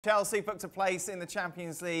Chelsea booked a place in the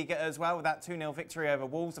Champions League as well with that 2-0 victory over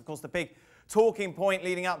Wolves. Of course, the big talking point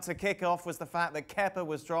leading up to kick-off was the fact that Kepa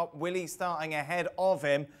was dropped, Willy starting ahead of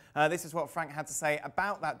him. This is what Frank had to say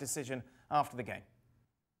about that decision after the game.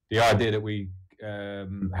 The idea that we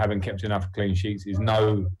haven't kept enough clean sheets is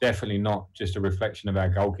definitely not just a reflection of our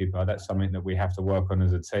goalkeeper. That's something that we have to work on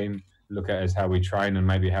as a team, look at as how we train and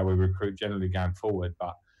maybe how we recruit generally going forward.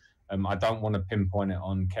 But I don't want to pinpoint it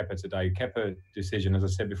on Kepa today. Kepa decision, as I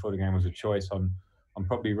said before the game, was a choice on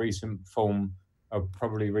probably recent form,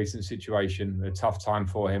 probably recent situation, a tough time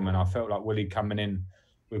for him. And I felt like Willy coming in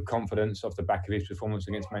with confidence off the back of his performance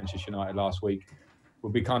against Manchester United last week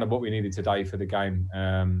would be kind of what we needed today for the game.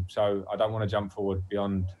 So I don't want to jump forward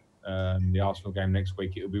beyond the Arsenal game next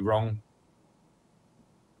week. It would be wrong.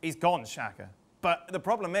 He's gone, Shaka. But the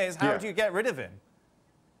problem is, how do you get rid of him?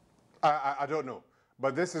 I don't know.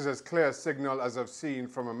 But this is as clear a signal as I've seen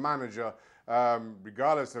from a manager,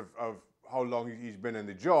 regardless of how long he's been in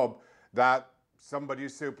the job, that somebody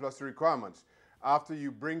is surplus to requirements. After you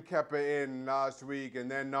bring Kepa in last week and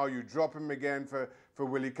then now you drop him again for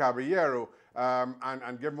Willy Caballero,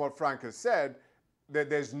 and given what Frank has said,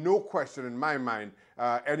 there's no question in my mind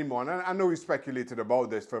anymore. And I know we speculated about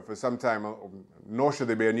this for some time, nor should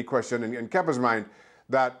there be any question in Kepa's mind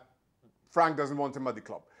that Frank doesn't want him at the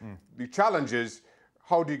club. The challenge is,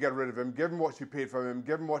 how do you get rid of him, given what you paid for him,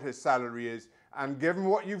 given what his salary is, and given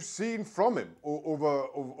what you've seen from him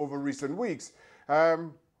over recent weeks?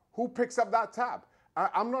 Who picks up that tab?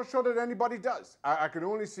 I'm not sure that anybody does. I can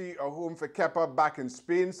only see a home for Kepa back in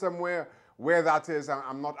Spain somewhere. Where that is,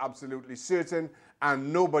 I'm not absolutely certain.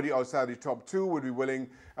 And nobody outside the top two would be willing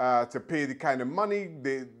to pay the kind of money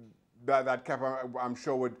that Kepa, I'm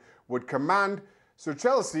sure, would command. So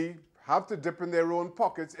Chelsea have to dip in their own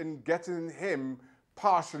pockets in getting him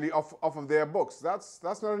partially off of their books. That's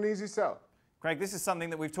not an easy sell. Craig, this is something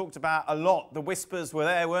that we've talked about a lot. The whispers were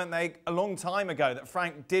there, weren't they, a long time ago, that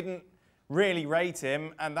Frank didn't really rate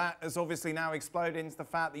him, and that has obviously now exploded into the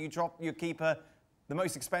fact that you drop your keeper, the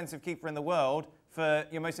most expensive keeper in the world, for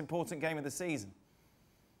your most important game of the season.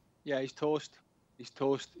 Yeah, he's toast. He's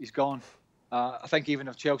toast. He's gone. I think even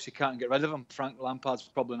if Chelsea can't get rid of him, Frank Lampard's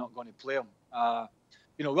probably not going to play him.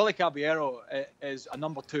 You know, Willy Caballero is a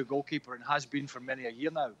 #2 goalkeeper and has been for many a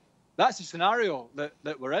year now. That's the scenario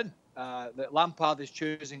that we're in. That Lampard is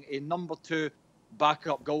choosing a #2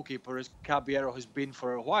 backup goalkeeper, as Caballero has been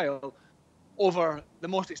for a while, over the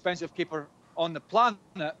most expensive keeper on the planet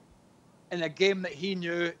in a game that he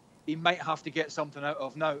knew he might have to get something out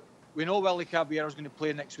of. Now, we know Willy Caballero is going to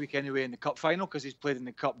play next week anyway in the cup final because he's played in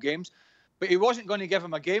the cup games, but he wasn't going to give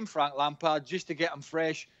him a game, Frank Lampard, just to get him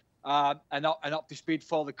fresh and up to speed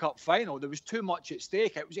for the cup final. There was too much at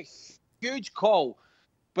stake. It was a huge call.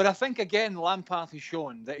 But I think, again, Lampard has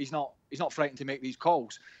shown that he's not frightened to make these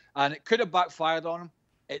calls. And it could have backfired on him.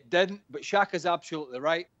 It didn't. But Shaka's absolutely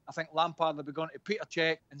right. I think Lampard will be going to Peter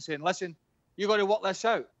Cech and saying, listen, you've got to work this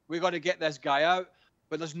out. We've got to get this guy out.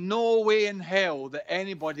 But there's no way in hell that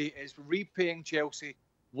anybody is repaying Chelsea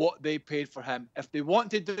what they paid for him. If they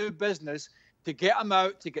want to do business, to get him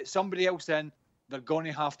out, to get somebody else in, they're going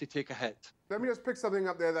to have to take a hit. Let me just pick something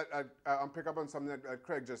up there I'll pick up on something that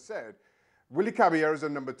Craig just said. Willy Caballero is a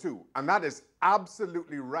 #2, and that is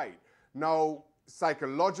absolutely right. Now,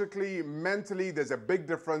 psychologically, mentally, there's a big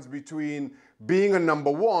difference between being a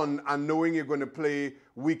 #1 and knowing you're going to play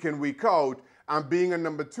week in, week out, and being a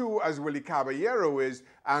 #2, as Willy Caballero is,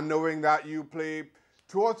 and knowing that you play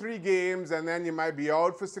 2 or 3 games, and then you might be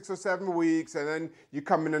out for 6 or 7 weeks, and then you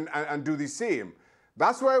come in and do the same.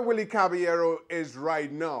 That's where Willy Caballero is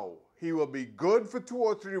right now. He will be good for 2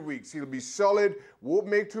 or 3 weeks. He'll be solid, won't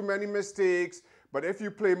make too many mistakes. But if you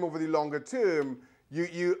play him over the longer term,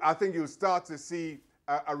 I think you'll start to see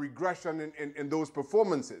a regression in those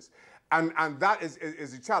performances. And that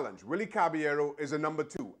is a challenge. Willy Caballero is a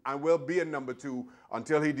 #2 and will be a #2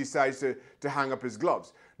 until he decides to hang up his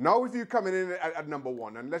gloves. Now, if you're coming in at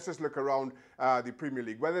 #1, and let's just look around the Premier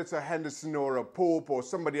League, whether it's a Henderson or a Pope or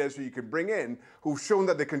somebody else who you can bring in who've shown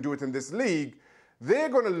that they can do it in this league, they're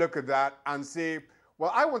going to look at that and say,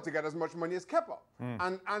 well, I want to get as much money as Kepa.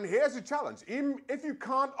 And here's the challenge. Even if you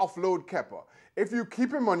can't offload Kepa, if you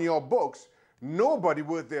keep him on your books, nobody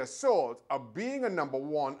worth their salt of being a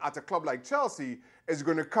 #1 at a club like Chelsea is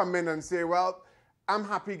going to come in and say, well, I'm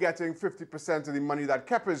happy getting 50% of the money that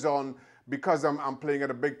Kepa's on because I'm playing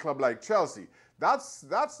at a big club like Chelsea. That's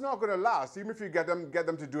not going to last, even if you get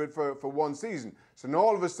them to do it for 1 season. So now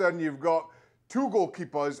all of a sudden you've got 2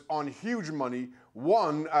 goalkeepers on huge money,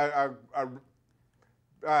 one a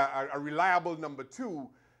reliable #2.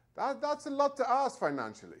 That's a lot to ask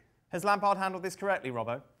financially. Has Lampard handled this correctly,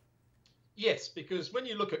 Robbo? Yes, because when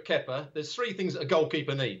you look at Kepa, there's three things that a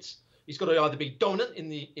goalkeeper needs. He's got to either be dominant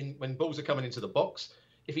when balls are coming into the box.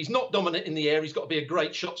 If he's not dominant in the air, he's got to be a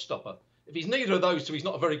great shot stopper. If he's neither of those two, he's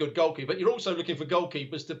not a very good goalkeeper. But you're also looking for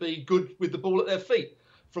goalkeepers to be good with the ball at their feet.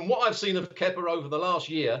 From what I've seen of Kepa over the last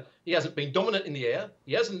year, he hasn't been dominant in the air.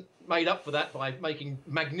 He hasn't made up for that by making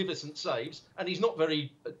magnificent saves. And he's not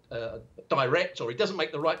very direct, or he doesn't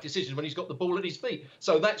make the right decisions when he's got the ball at his feet.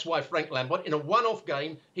 So that's why Frank Lampard, in a one-off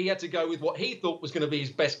game, he had to go with what he thought was going to be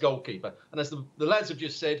his best goalkeeper. And as the lads have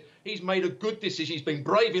just said, he's made a good decision. He's been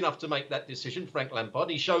brave enough to make that decision, Frank Lampard.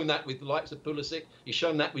 He's shown that with the likes of Pulisic. He's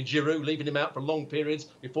shown that with Giroud, leaving him out for long periods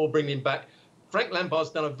before bringing him back. Frank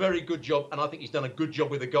Lampard's done a very good job, and I think he's done a good job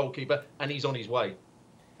with the goalkeeper, and he's on his way.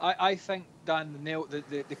 I think, Dan,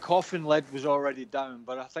 the coffin lid was already down,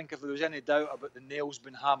 but I think if there was any doubt about the nails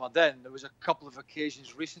being hammered in, there was a couple of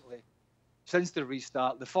occasions recently since the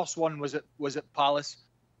restart. The first one was at Palace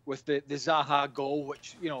with the Zaha goal,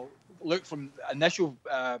 which, you know, looked from initial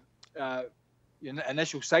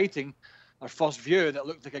sighting, our first view, that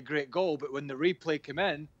looked like a great goal, but when the replay came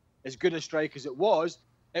in, as good a strike as it was,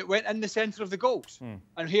 it went in the centre of the goals.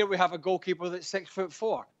 And here we have a goalkeeper that's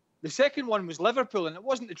 6'4". The second one was Liverpool, and it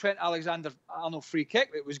wasn't the Trent Alexander-Arnold free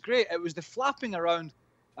kick. It was great. It was the flapping around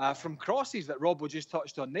from crosses that Robbo just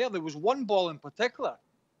touched on there. There was one ball in particular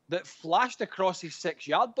that flashed across his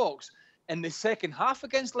 6-yard box in the second half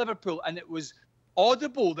against Liverpool, and it was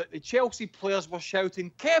audible that the Chelsea players were shouting,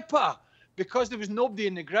 "Kepa!" because there was nobody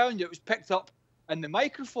in the ground. It was picked up in the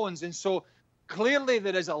microphones. And so clearly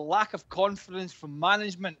there is a lack of confidence from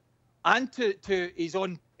management and to his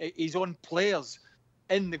own players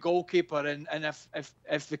in the goalkeeper. And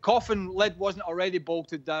if the coffin lid wasn't already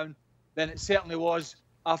bolted down, then it certainly was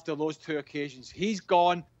after those two occasions. He's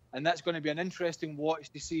gone, and that's going to be an interesting watch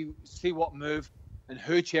to see what move and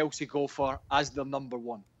who Chelsea go for as their number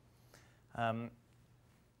one. I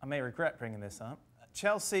may regret bringing this up.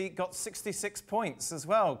 Chelsea got 66 points as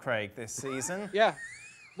well, Craig, this season. Yeah.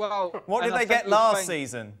 Well, what did they get last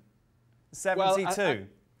season? 72. Well,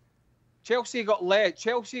 Chelsea got led.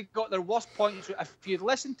 Chelsea got their worst points. If you'd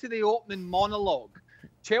listened to the opening monologue,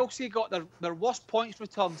 Chelsea got their worst points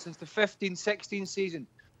return since the 15-16 season,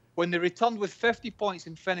 when they returned with 50 points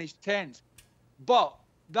and finished 10th. But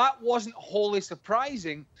that wasn't wholly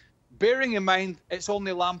surprising, bearing in mind it's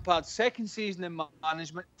only Lampard's second season in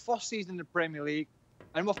management, first season in the Premier League.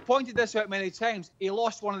 And we've pointed this out many times. He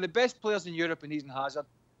lost one of the best players in Europe in Eden Hazard.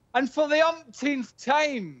 And for the umpteenth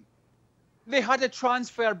time, they had a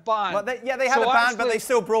transfer ban. Well, they had a ban, but they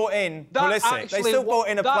still brought in Pulisic. They still brought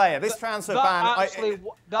in a player. This transfer ban,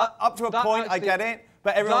 up to a point, I get it.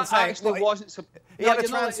 But everyone's saying he had a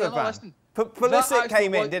transfer ban. Pulisic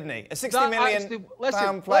came in, didn't he? A £60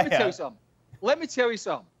 million player. Let me tell you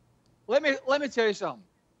something.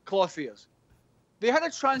 Clothiers. They had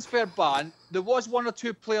a transfer ban. There was one or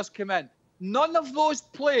two players come in. None of those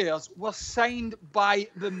players were signed by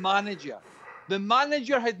the manager. The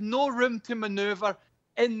manager had no room to manoeuvre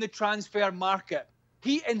in the transfer market.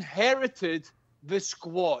 He inherited the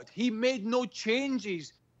squad. He made no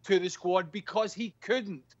changes to the squad because he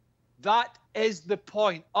couldn't. That is the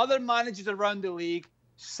point. Other managers around the league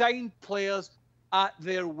signed players at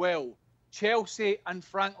their will. Chelsea and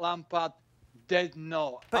Frank Lampard did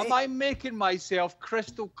not. But Am I making myself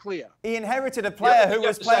crystal clear? He inherited a player who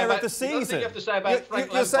was player of the season. You have to say about Frank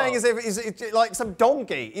Lampard. You're saying as if he's like some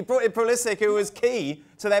donkey. He brought in Pulisic, who was key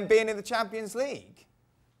to them being in the Champions League.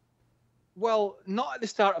 Well, not at the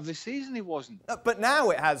start of the season he wasn't. But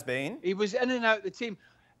now it has been. He was in and out of the team.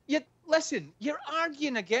 Yet, listen, you're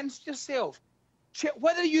arguing against yourself.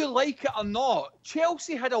 Whether you like it or not,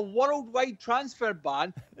 Chelsea had a worldwide transfer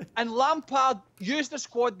ban and Lampard used a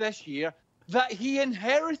squad this year that he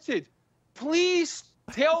inherited. Please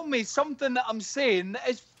tell me something that I'm saying that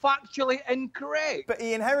is factually incorrect. But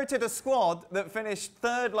he inherited a squad that finished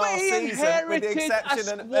third last season, with the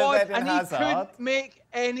exception of Eden Hazard. He couldn't make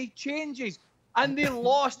any changes. And they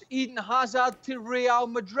lost Eden Hazard to Real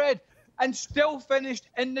Madrid and still finished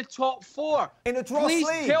in the top four. In a dross league.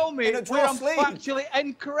 Please tell me where I'm factually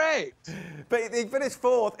incorrect. But he finished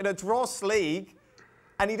fourth in a dross league,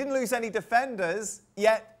 and he didn't lose any defenders,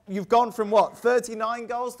 yet you've gone from, what, 39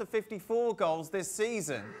 goals to 54 goals this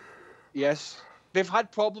season? Yes. They've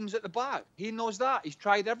had problems at the back. He knows that. He's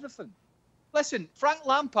tried everything. Listen, Frank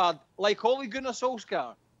Lampard, like Ole Gunnar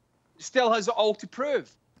Solskjaer, still has it all to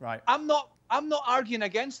prove. Right. I'm not arguing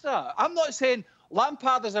against that. I'm not saying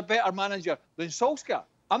Lampard is a better manager than Solskjaer.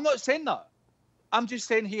 I'm not saying that. I'm just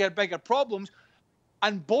saying he had bigger problems.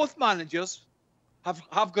 And both managers have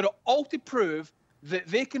got it all to prove that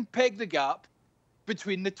they can peg the gap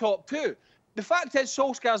between the top two. The fact is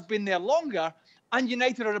Solskjaer's been there longer and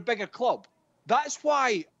United are a bigger club. That's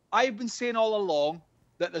why I've been saying all along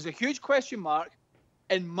that there's a huge question mark,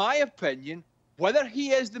 in my opinion, whether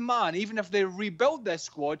he is the man, even if they rebuild this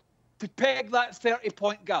squad, to peg that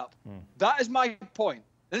 30-point gap. That is my point.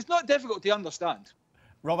 And it's not difficult to understand.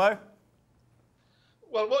 Robbo?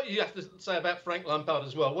 Well, what you have to say about Frank Lampard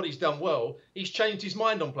as well, what he's done well, he's changed his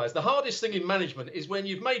mind on players. The hardest thing in management is when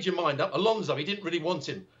you've made your mind up. Alonso, he didn't really want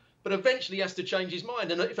him, but eventually he has to change his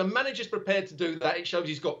mind. And if a manager's prepared to do that, it shows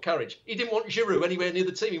he's got courage. He didn't want Giroud anywhere near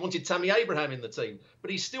the team. He wanted Tammy Abraham in the team,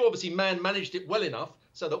 but he still obviously managed it well enough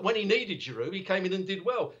so that when he needed Giroud, he came in and did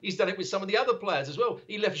well. He's done it with some of the other players as well.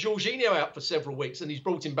 He left Jorginho out for several weeks and he's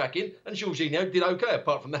brought him back in, and Jorginho did okay,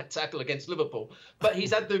 apart from that tackle against Liverpool. But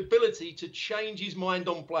he's had the ability to change his mind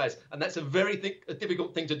on players, and that's a very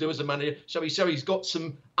difficult thing to do as a manager. So he's got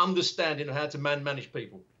some understanding of how to manage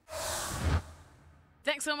people.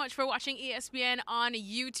 Thanks so much for watching ESPN on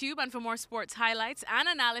YouTube. And for more sports highlights and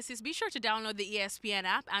analysis, be sure to download the ESPN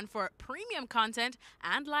app. And for premium content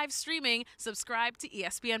and live streaming, subscribe to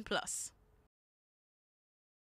ESPN Plus.